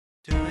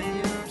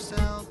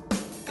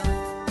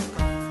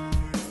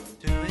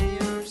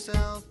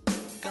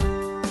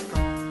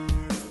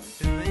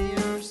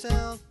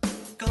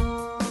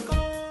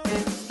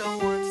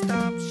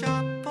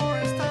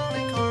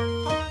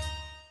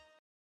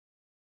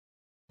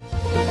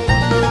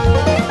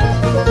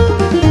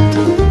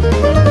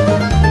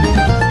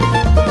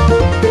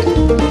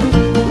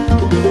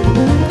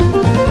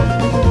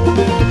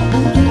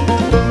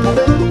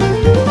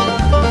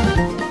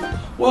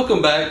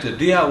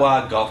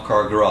DIY golf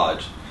car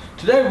garage.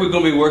 Today we're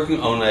going to be working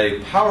on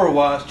a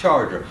Powerwise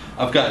charger.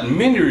 I've gotten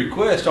many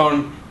requests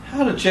on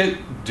how to check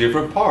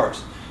different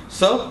parts.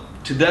 So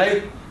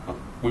today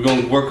we're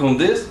going to work on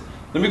this.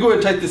 Let me go ahead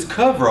and take this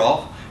cover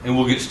off and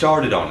we'll get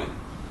started on it.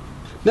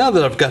 Now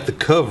that I've got the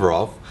cover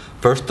off,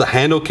 first the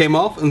handle came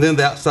off and then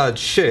the outside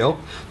shell.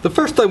 The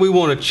first thing we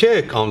want to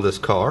check on this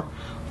car,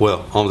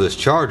 well, on this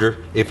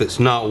charger, if it's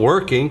not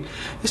working,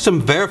 is to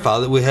verify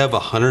that we have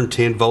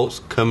 110 volts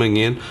coming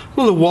in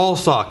from the wall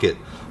socket.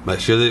 Make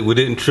sure that we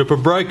didn't trip a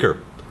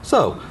breaker.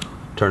 So,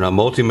 turn our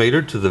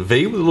multimeter to the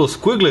V with a little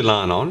squiggly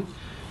line on it.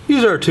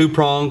 Use our 2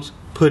 prongs,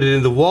 put it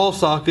in the wall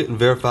socket and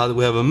verify that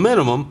we have a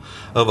minimum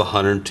of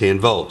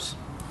 110 volts.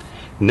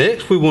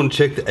 Next, we want to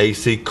check the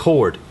AC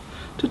cord.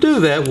 To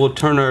do that, we'll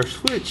turn our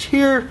switch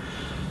here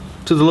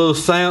to the little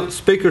sound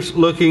speaker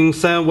looking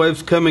sound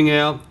waves coming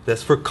out.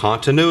 That's for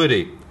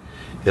continuity.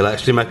 It'll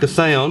actually make a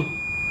sound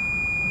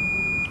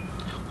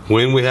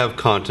when we have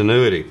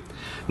continuity.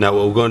 Now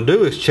what we're going to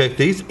do is check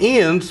these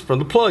ends from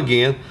the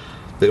plug-in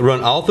that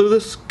run all through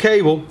this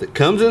cable that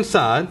comes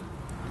inside.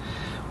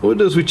 What we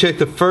do is we check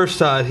the first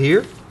side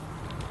here.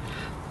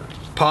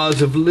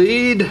 Positive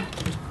lead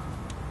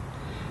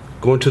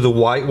going to the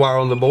white wire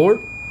on the board.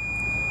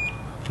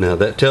 Now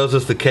that tells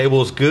us the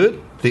cable is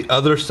good. The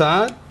other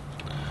side,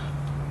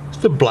 it's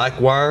the black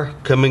wire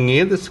coming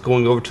in that's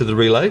going over to the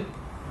relay.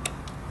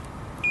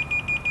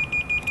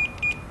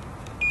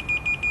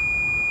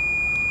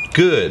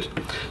 Good.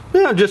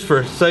 Now just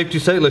for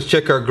safety's sake, let's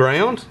check our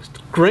ground. It's the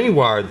green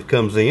wire that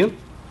comes in.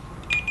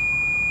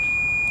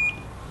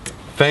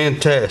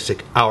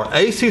 Fantastic. Our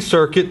AC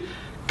circuit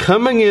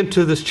coming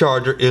into this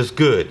charger is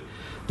good.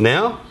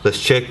 Now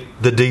let's check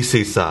the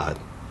DC side.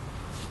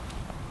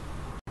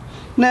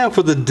 Now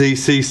for the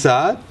DC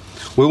side,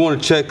 we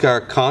want to check our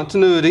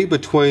continuity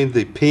between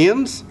the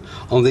pins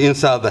on the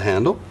inside of the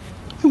handle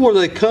and where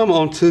they come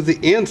onto the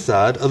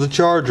inside of the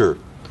charger.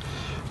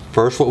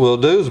 First, what we'll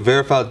do is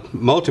verify the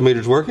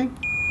multimeter's working.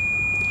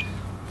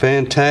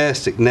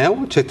 Fantastic. Now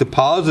we'll check the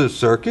positive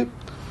circuit,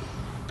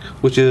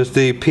 which is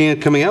the pin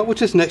coming out,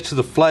 which is next to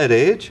the flat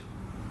edge.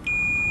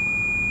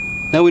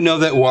 Now we know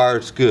that wire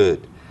is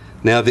good.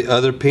 Now the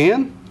other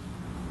pin,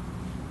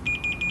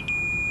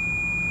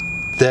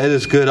 that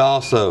is good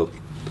also.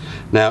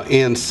 Now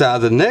inside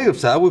the negative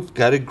side, we've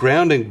got a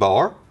grounding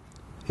bar.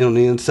 And on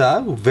the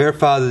inside, we'll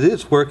verify that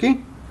it's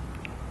working.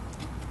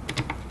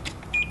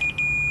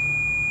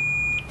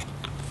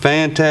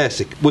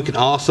 Fantastic. We can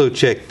also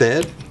check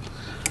that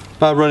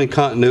by running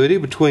continuity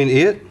between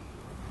it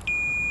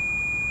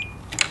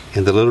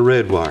and the little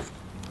red wire.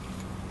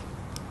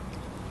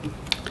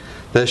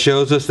 That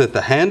shows us that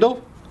the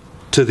handle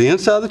to the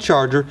inside of the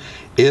charger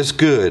is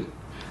good.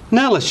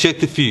 Now let's check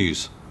the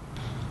fuse.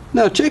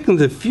 Now checking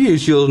the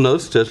fuse, you'll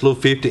notice there's a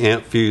little 50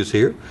 amp fuse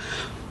here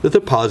that the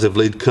positive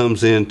lead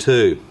comes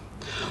into.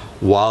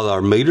 While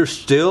our meter's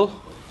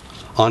still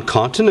on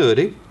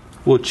continuity,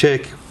 we'll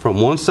check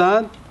from one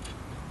side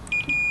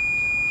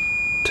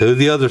to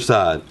the other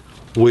side.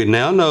 We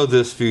now know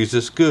this fuse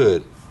is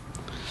good.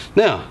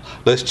 Now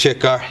let's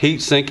check our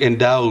heatsink and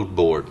diode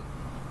board.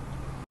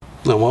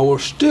 Now while we're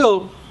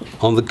still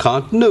on the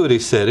continuity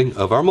setting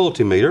of our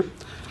multimeter,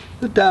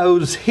 the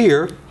diodes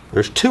here,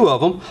 there's 2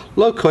 of them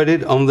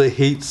located on the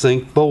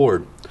heatsink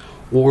board.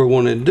 What we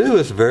want to do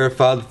is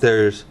verify that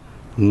there's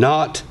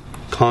not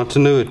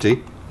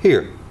continuity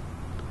here.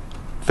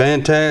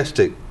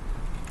 Fantastic.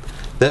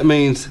 That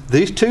means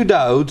these 2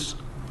 diodes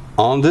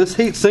on this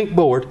heatsink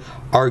board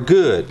are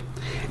good.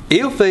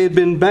 If they had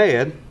been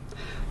bad,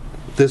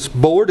 this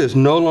board is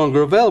no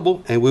longer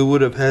available and we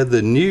would have had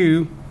the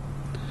new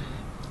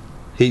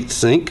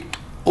heatsink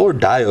or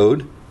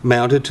diode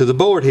mounted to the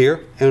board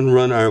here and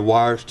run our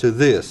wires to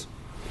this.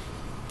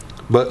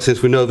 But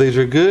since we know these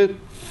are good,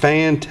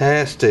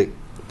 fantastic.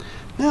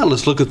 Now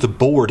let's look at the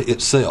board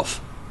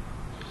itself.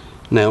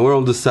 Now we're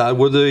on the side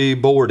where the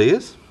board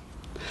is.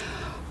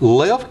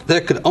 Left,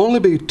 there could only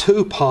be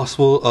 2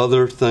 possible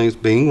other things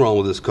being wrong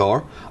with this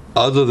car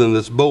other than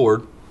this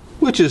board,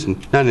 which is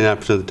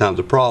 99% of the time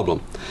the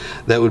problem.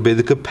 That would be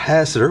the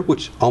capacitor,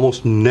 which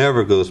almost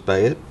never goes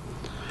bad,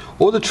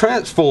 or the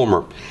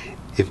transformer.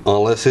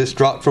 Unless it's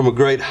dropped from a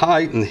great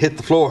height and hit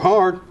the floor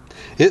hard,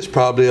 it's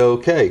probably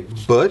okay.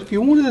 But if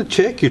you wanted to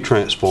check your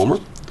transformer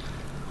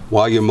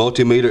while your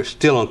multimeter is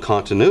still on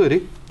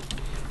continuity,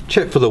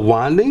 check for the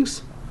windings,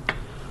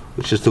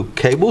 which is the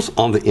cables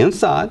on the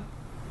inside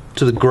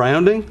to the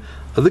grounding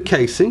of the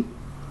casing.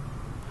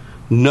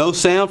 No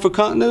sound for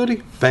continuity?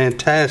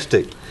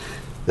 Fantastic.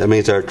 That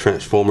means our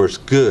transformer is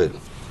good.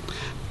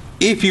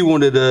 If you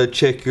wanted to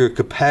check your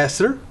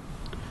capacitor,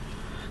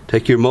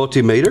 take your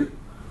multimeter,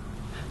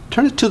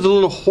 turn it to the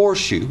little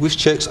horseshoe which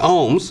checks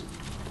ohms,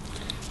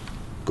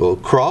 go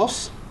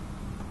across.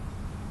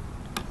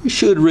 You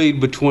should read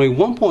between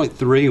 1.3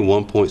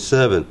 and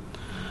 1.7.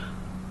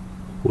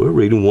 We're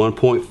reading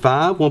 1.5,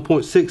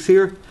 1.6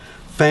 here.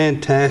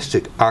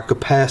 Fantastic. Our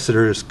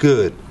capacitor is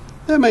good.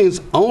 That means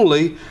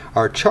only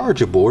our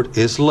charger board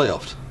is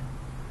left.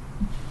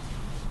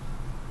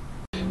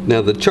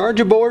 Now the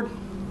charger board,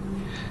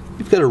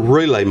 you've got a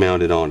relay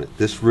mounted on it.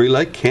 This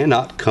relay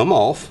cannot come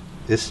off.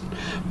 It's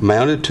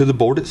mounted to the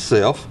board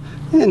itself,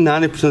 and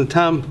 90% of the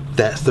time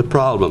that's the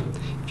problem.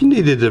 If you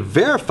needed to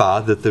verify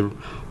that the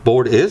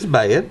board is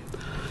bad,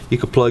 you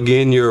could plug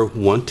in your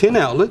 110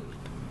 outlet,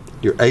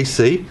 your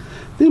AC,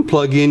 then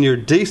plug in your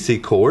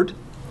DC cord.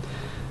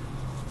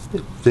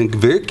 Then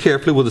very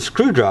carefully with a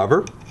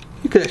screwdriver,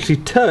 you can actually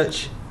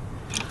touch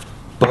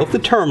both the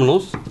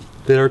terminals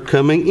that are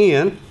coming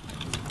in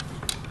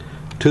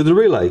to the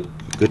relay.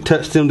 You could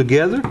touch them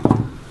together.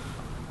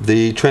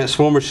 The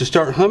transformer should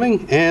start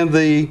humming and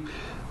the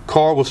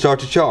car will start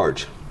to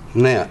charge.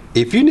 Now,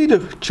 if you need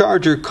to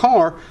charge your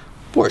car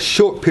for a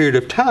short period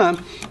of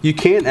time, you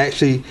can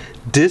actually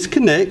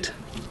disconnect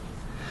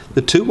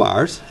the two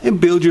wires and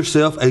build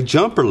yourself a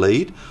jumper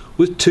lead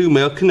with two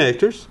male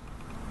connectors.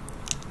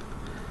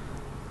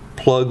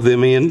 Plug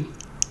them in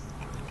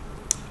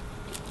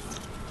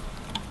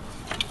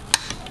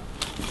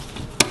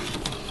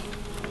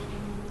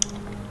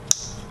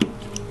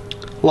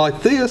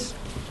like this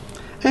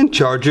and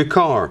charge your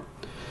car.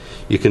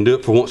 You can do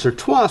it for once or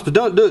twice, but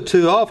don't do it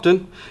too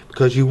often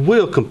because you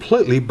will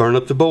completely burn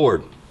up the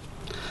board.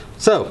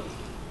 So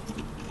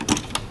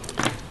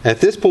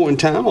at this point in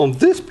time on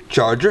this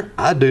charger,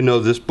 I do know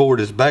this board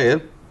is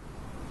bad.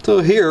 So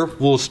here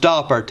we'll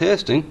stop our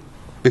testing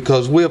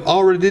because we have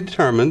already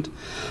determined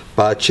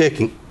by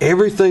checking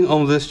everything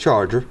on this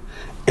charger,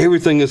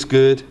 everything is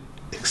good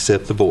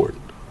except the board.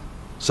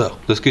 So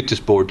let's get this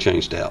board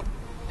changed out.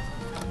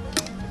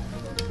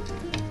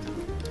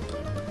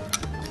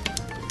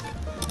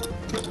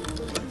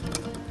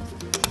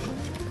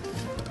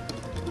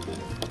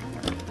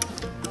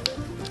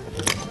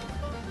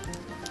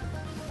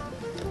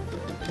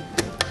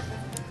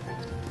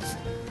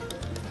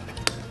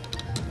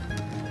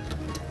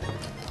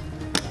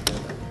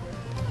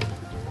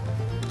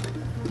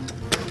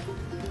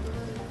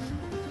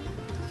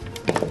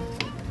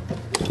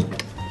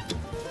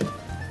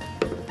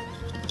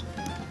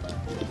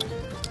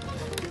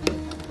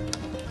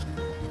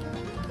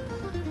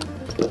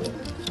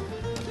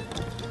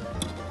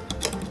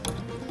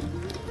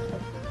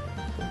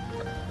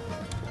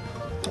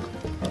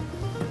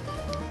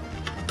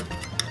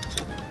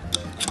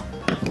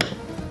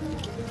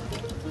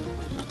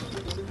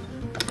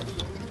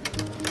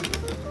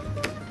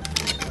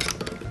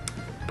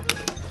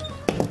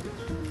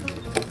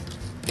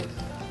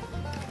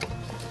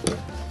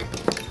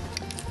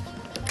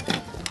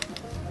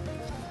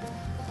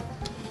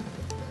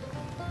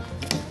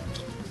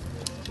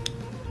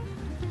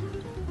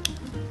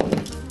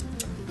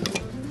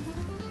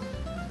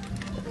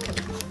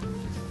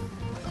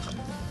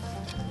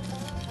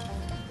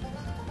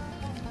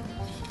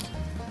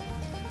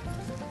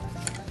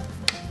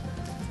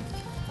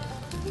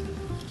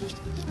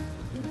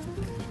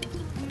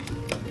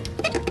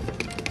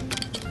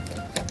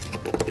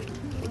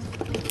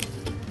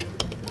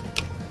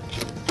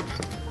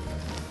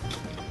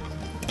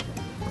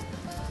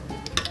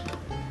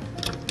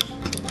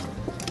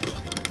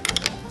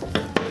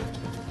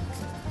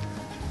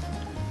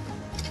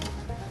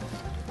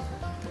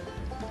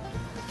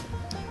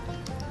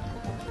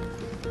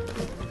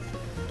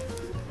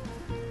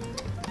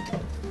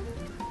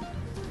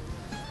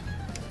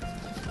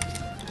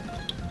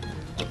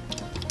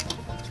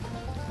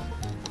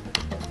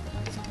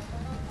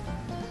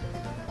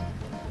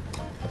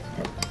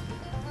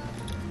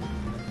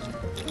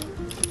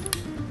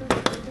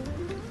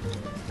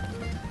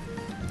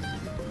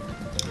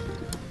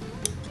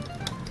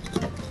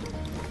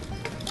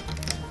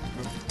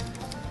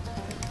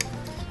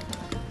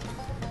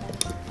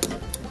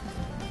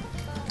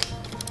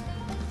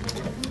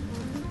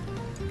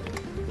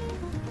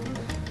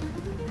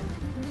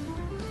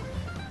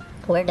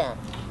 We're done.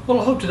 Well,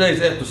 I hope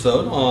today's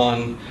episode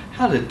on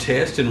how to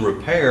test and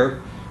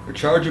repair your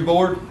charger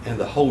board and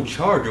the whole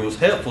charger was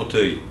helpful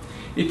to you.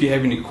 If you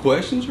have any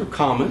questions or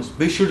comments,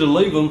 be sure to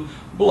leave them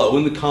below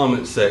in the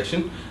comments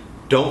section.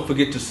 Don't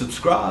forget to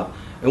subscribe.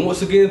 And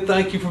once again,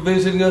 thank you for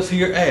visiting us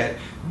here at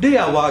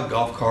DIY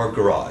Golf Cart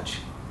Garage.